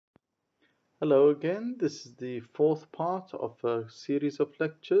Hello again. This is the fourth part of a series of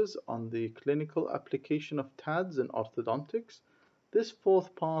lectures on the clinical application of TADS in orthodontics. This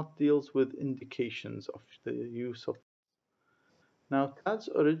fourth part deals with indications of the use of. Now, TADS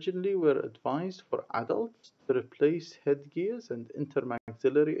originally were advised for adults to replace headgears and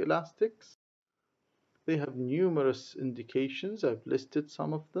intermaxillary elastics. They have numerous indications. I've listed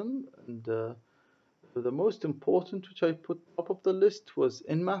some of them, and the most important, which I put top of the list, was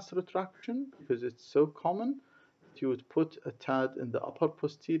in-mass retraction, because it's so common that you would put a TAD in the upper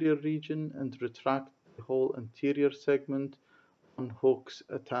posterior region and retract the whole anterior segment on hooks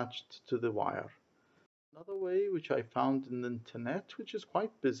attached to the wire. Another way, which I found in the internet, which is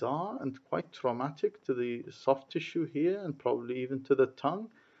quite bizarre and quite traumatic to the soft tissue here and probably even to the tongue,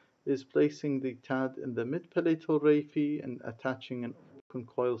 is placing the TAD in the mid-palatal raphe and attaching an open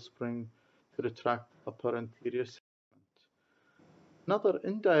coil spring to retract the upper anterior segment. Another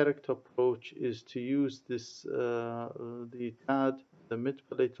indirect approach is to use the TAD, the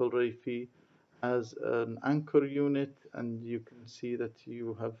mid-palatal raphe, as an anchor unit, and you can see that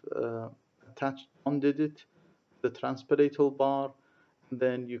you have bonded it to the transpalatal bar. And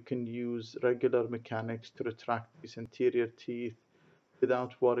then you can use regular mechanics to retract these anterior teeth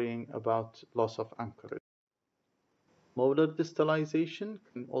without worrying about loss of anchorage. Molar distalization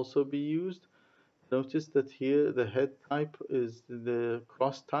can also be used. Notice that here the head type is the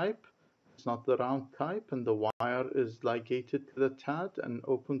cross type, it's not the round type, and the wire is ligated to the TAD, and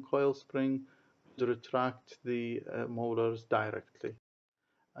open coil spring to retract the molars directly.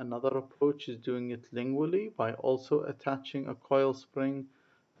 Another approach is doing it lingually by also attaching a coil spring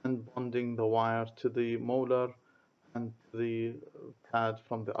and bonding the wire to the molar and the TAD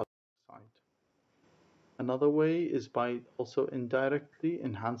from the other side. Another way is by also indirectly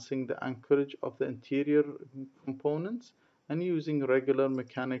enhancing the anchorage of the anterior components and using regular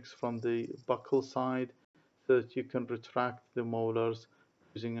mechanics from the buccal side so that you can retract the molars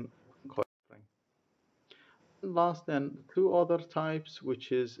using an open coil spring. And last, then, two other types,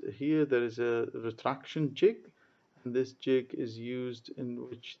 which is here there is a retraction jig, and this jig is used in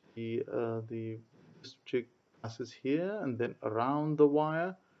which this jig passes here and then around the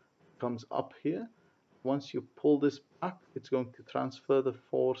wire, comes up here. Once you pull this back, it's going to transfer the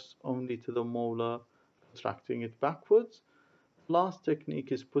force only to the molar, retracting it backwards. Last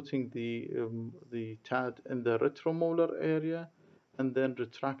technique is putting the TAD in the retromolar area and then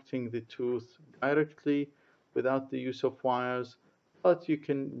retracting the tooth directly without the use of wires. But you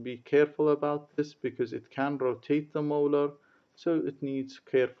can be careful about this because it can rotate the molar, so it needs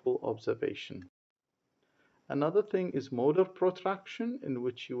careful observation. Another thing is molar protraction, in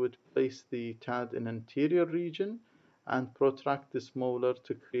which you would place the TAD in anterior region and protract this molar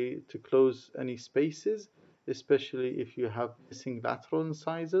to close any spaces, especially if you have missing lateral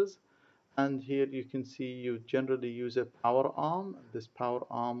incisors. And here you can see you generally use a power arm. This power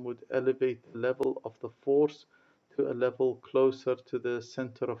arm would elevate the level of the force to a level closer to the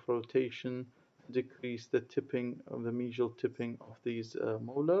center of rotation, decrease the tipping of the mesial tipping of these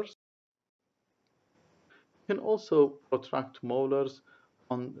molars. You can also protract molars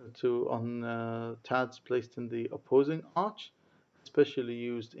on TADs placed in the opposing arch, especially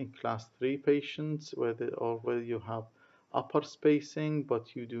used in class 3 patients where you have upper spacing,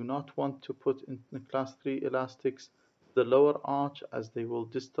 but you do not want to put in the class 3 elastics the lower arch, as they will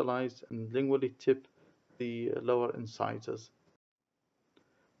distalize and lingually tip the lower incisors.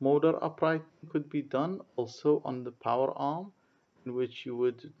 Molar uprighting could be done also on the power arm, in which you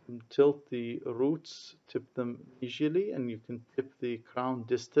would tilt the roots, tip them mesially, and you can tip the crown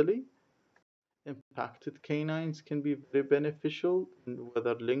distally. Impacted canines can be very beneficial,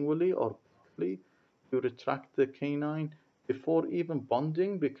 whether lingually or buccally. You retract the canine before even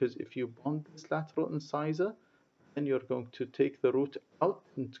bonding, because if you bond this lateral incisor, then you're going to take the root out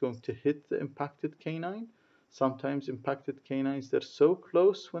and it's going to hit the impacted canine. Sometimes impacted canines, they're so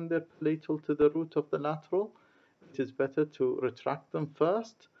close when they're palatal to the root of the lateral, it is better to retract them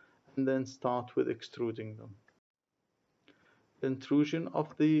first and then start with extruding them. Intrusion of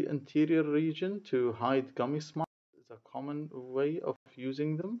the anterior region to hide gummy smiles is a common way of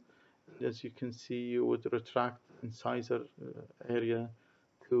using them. As you can see, you would retract incisor area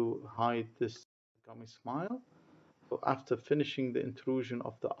to hide this gummy smile. So after finishing the intrusion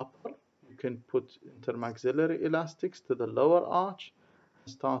of the upper, you can put intermaxillary elastics to the lower arch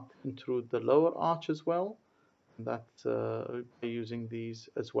and start to intrude the lower arch as well. And that's by using these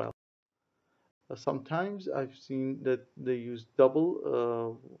as well. Sometimes I've seen that they use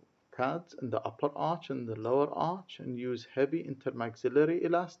double pads in the upper arch and the lower arch and use heavy intermaxillary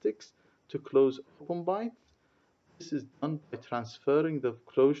elastics to close open bites. This is done by transferring the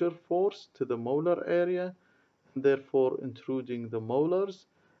closure force to the molar area and therefore intruding the molars,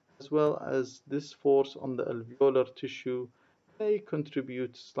 as well as this force on the alveolar tissue may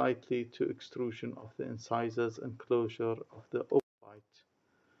contribute slightly to extrusion of the incisors and closure of the open bite.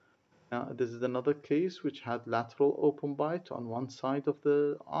 Now, this is another case which had lateral open bite on one side of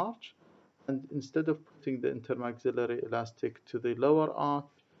the arch, and instead of putting the intermaxillary elastic to the lower arch,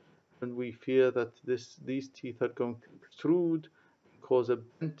 and we fear that these teeth are going to extrude and cause a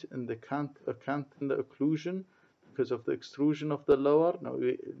bent in the cant in the occlusion because of the extrusion of the lower. Now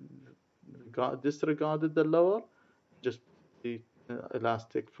we disregarded the lower, just put the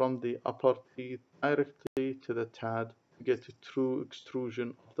elastic from the upper teeth directly to the tad to get a true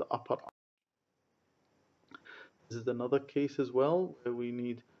extrusion of the upper arch. This is another case as well where we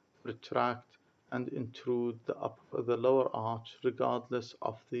need to retract and intrude the lower arch regardless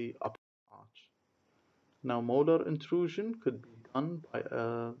of the upper arch. Now, molar intrusion could be done by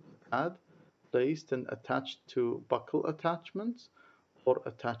a pad placed and attached to buccal attachments, or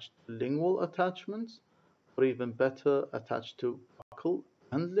attached to lingual attachments, or even better, attached to buccal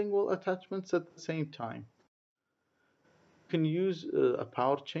and lingual attachments at the same time. You can use a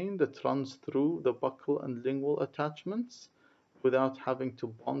power chain that runs through the buccal and lingual attachments without having to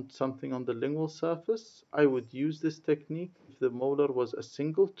bond something on the lingual surface. I would use this technique if the molar was a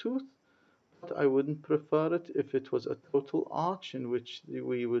single tooth, but I wouldn't prefer it if it was a total arch in which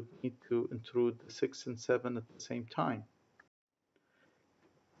we would need to intrude the 6 and 7 at the same time.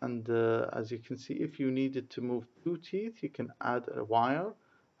 And as you can see, if you needed to move 2 teeth, you can add a wire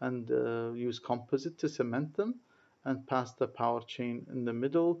and use composite to cement them and pass the power chain in the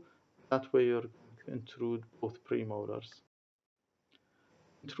middle. That way you're going to intrude both premolars.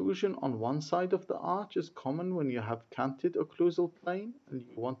 Intrusion on one side of the arch is common when you have canted occlusal plane and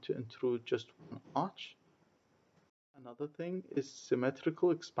you want to intrude just one arch. Another thing is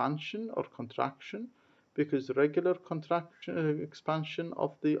symmetrical expansion or contraction, because regular contraction expansion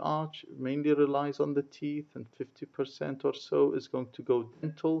of the arch mainly relies on the teeth, and 50% or so is going to go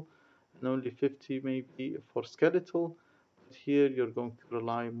dental and only 50 maybe for skeletal. But here you're going to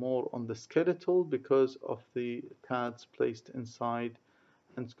rely more on the skeletal because of the pads placed inside,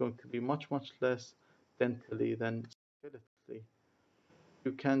 and it's going to be much less dentally than skeletally.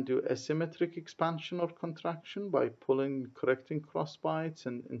 You can do asymmetric expansion or contraction by correcting cross bites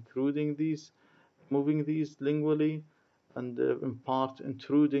and intruding these, moving these lingually, and in part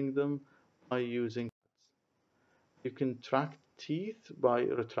intruding them by using. You can tract teeth by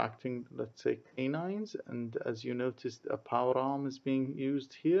retracting, let's say, canines, and as you noticed, a power arm is being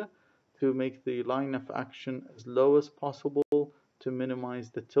used here to make the line of action as low as possible to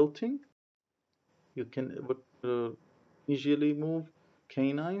minimize the tilting. You can easily move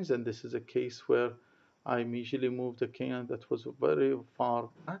canines, and this is a case where I immediately moved a canine that was very far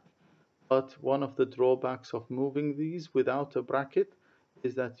back. But one of the drawbacks of moving these without a bracket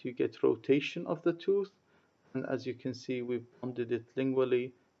is that you get rotation of the tooth, and as you can see, we've bonded it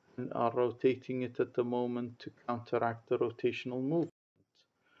lingually and are rotating it at the moment to counteract the rotational movement.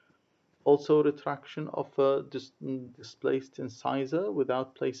 Also, retraction of a displaced incisor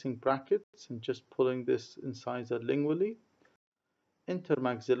without placing brackets and just pulling this incisor lingually.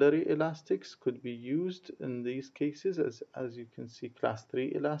 Intermaxillary elastics could be used in these cases, as you can see, class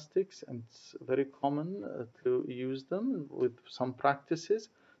 3 elastics, and it's very common to use them with some practices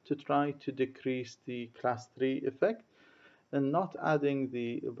to try to decrease the class 3 effect, and not adding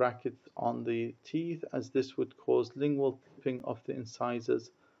the bracket on the teeth, as this would cause lingual tipping of the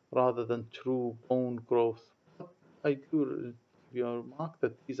incisors rather than true bone growth. But I do give you a remark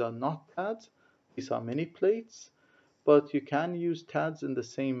that these are not pads, these are mini plates, but you can use tads in the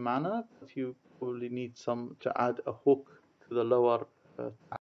same manner, but you probably need some to add a hook to the lower tad.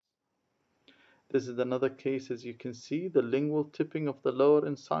 This is another case, as you can see, the lingual tipping of the lower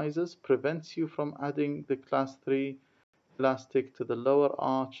incisors prevents you from adding the class 3 elastic to the lower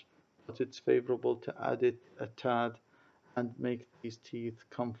arch, but it's favorable to add it a tad and make these teeth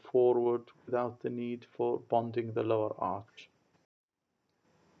come forward without the need for bonding the lower arch.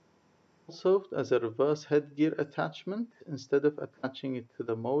 Also, as a reverse headgear attachment, instead of attaching it to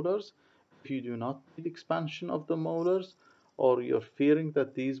the molars, if you do not need expansion of the molars, or you're fearing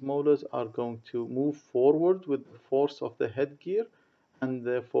that these molars are going to move forward with the force of the headgear and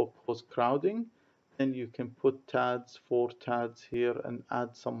therefore cause crowding, then you can put tads, 4 tads here, and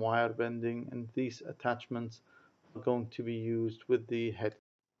add some wire bending, and these attachments are going to be used with the head.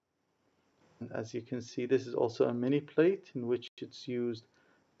 And as you can see, this is also a mini plate in which it's used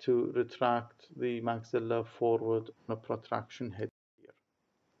to retract the maxilla forward on a protraction headgear.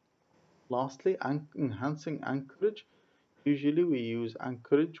 Lastly, enhancing anchorage. Usually we use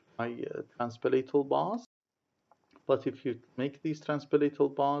anchorage by transpalatal bars, but if you make these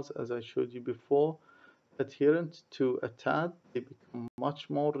transpalatal bars, as I showed you before, adherent to a TAD, they become much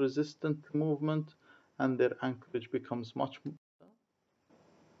more resistant to movement and their anchorage becomes much better.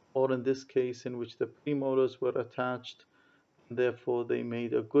 Or in this case, in which the premolars were attached, therefore they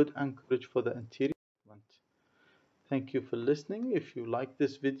made a good anchorage for the anterior segment. Thank you for listening. If you like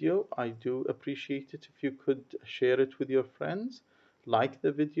this video, I do appreciate it if you could share it with your friends, like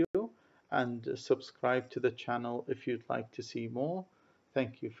the video, and subscribe to the channel if you'd like to see more.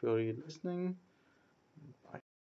 Thank you for listening.